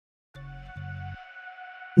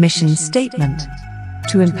Mission statement: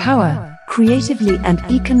 to empower, creatively and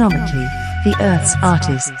economically, the Earth's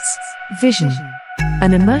artists. Vision: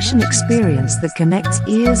 an immersion experience that connects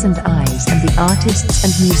ears and eyes and the artists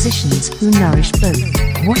and musicians who nourish both.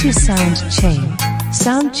 What is SoundChain?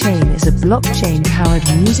 SoundChain is a blockchain-powered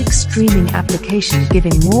music streaming application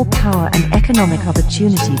giving more power and economic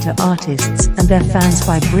opportunity to artists and their fans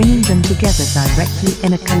by bringing them together directly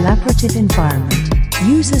in a collaborative environment.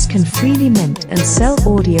 Users can freely mint and sell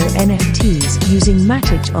audio NFTs using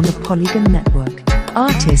Matic on the Polygon network.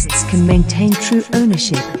 Artists can maintain true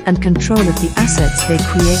ownership and control of the assets they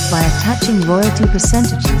create by attaching royalty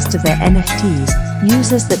percentages to their NFTs.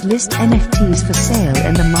 Users that list NFTs for sale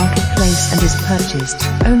in the marketplace and is purchased,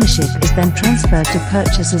 ownership is then transferred to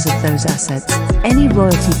purchasers of those assets. Any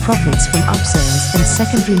royalty profits from upsales in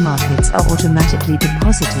secondary markets are automatically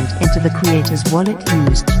deposited into the creator's wallet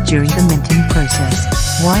used during the minting process.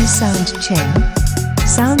 Why SoundChain?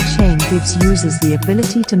 SoundChain gives users the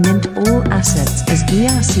ability to mint all assets as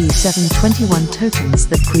ERC-721 tokens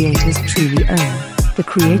that creators truly own. The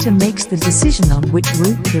creator makes the decision on which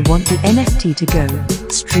route they want the NFT to go,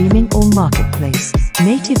 streaming or marketplace.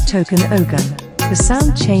 Native token Ogun. The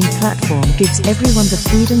SoundChain platform gives everyone the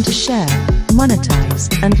freedom to share,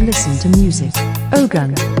 monetize, and listen to music.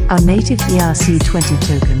 Ogun, our native ERC-20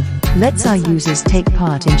 token, lets our users take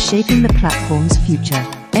part in shaping the platform's future.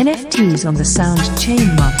 NFTs on the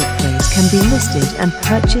SoundChain marketplace can be listed and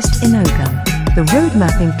purchased in Ogun. The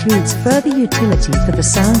roadmap includes further utility for the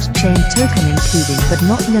SoundChain token, including but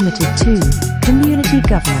not limited to community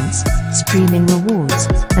governance, streaming rewards,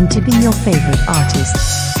 and tipping your favorite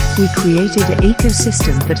artists. We created an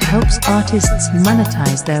ecosystem that helps artists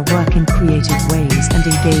monetize their work in creative ways and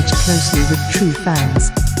engage closely with true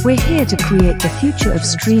fans. We're here to create the future of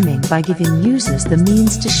streaming by giving users the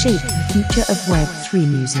means to shape the future of Web3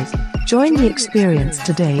 music. Join the experience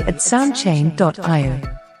today at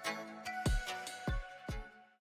SoundChain.io.